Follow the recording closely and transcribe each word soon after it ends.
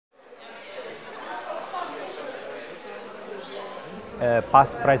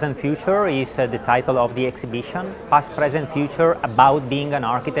Past, Present, Future is the title of the exhibition. Past, Present, Future about being an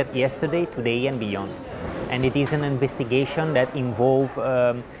architect yesterday, today and beyond. And it is an investigation that involves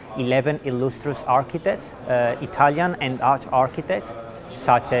 11 illustrious architects, Italian and Dutch architects,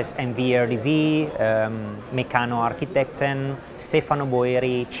 such as MVRDV, Meccano Architekten, Stefano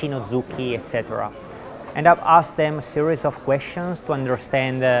Boeri, Cino Zucchi, etc. And I've asked them a series of questions to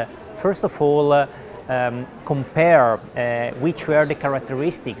understand, first of all, compare which were the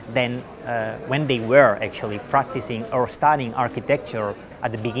characteristics then when they were actually practicing or studying architecture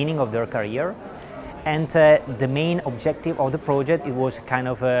at the beginning of their career. And the main objective of the project, it was kind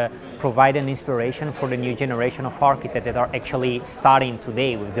of provide an inspiration for the new generation of architects that are actually starting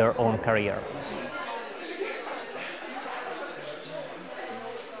today with their own career.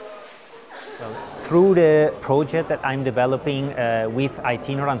 Through the project that I'm developing with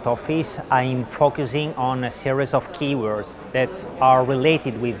Itinerant Office, I'm focusing on a series of keywords that are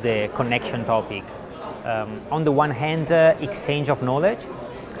related with the connection topic. On the one hand, exchange of knowledge.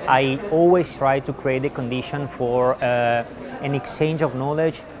 I always try to create a condition for an exchange of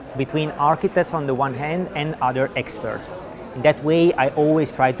knowledge between architects on the one hand and other experts. In that way, I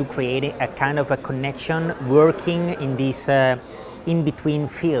always try to create a kind of a connection working in these in-between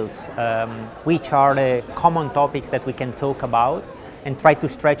fields, which are the common topics that we can talk about, and try to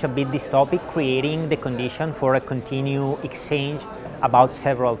stretch a bit this topic, creating the condition for a continued exchange about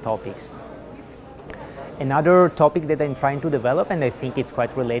several topics. Another topic that I'm trying to develop, and I think it's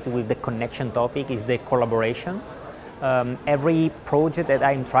quite related with the connection topic, is the collaboration. Every project that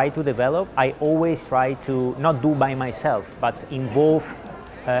I'm trying to develop, I always try to not do by myself, but involve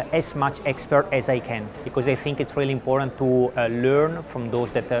as much expert as I can, because I think it's really important to learn from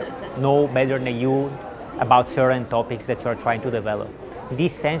those that know better than you about certain topics that you are trying to develop. In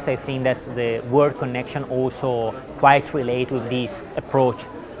this sense, I think that the word connection also quite relate with this approach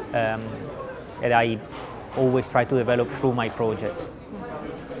that I always try to develop through my projects.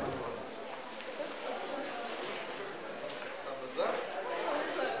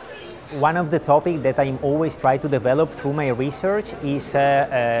 One of the topics that I'm always try to develop through my research is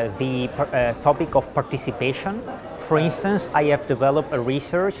the topic of participation. For instance, I have developed a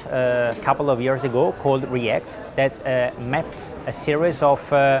research a couple of years ago called REACT that maps a series of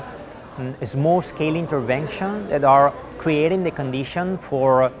small-scale interventions that are creating the condition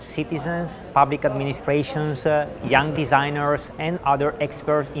for citizens, public administrations, young designers and other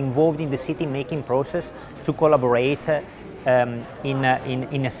experts involved in the city-making process to collaborate in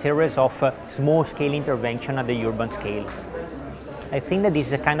a series of small-scale intervention at the urban scale. I think that this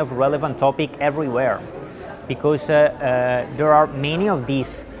is a kind of relevant topic everywhere, because there are many of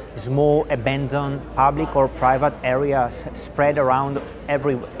these small abandoned public or private areas spread around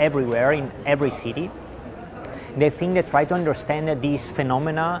everywhere in every city. And I think that try to understand that these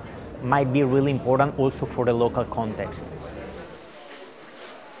phenomena might be really important also for the local context.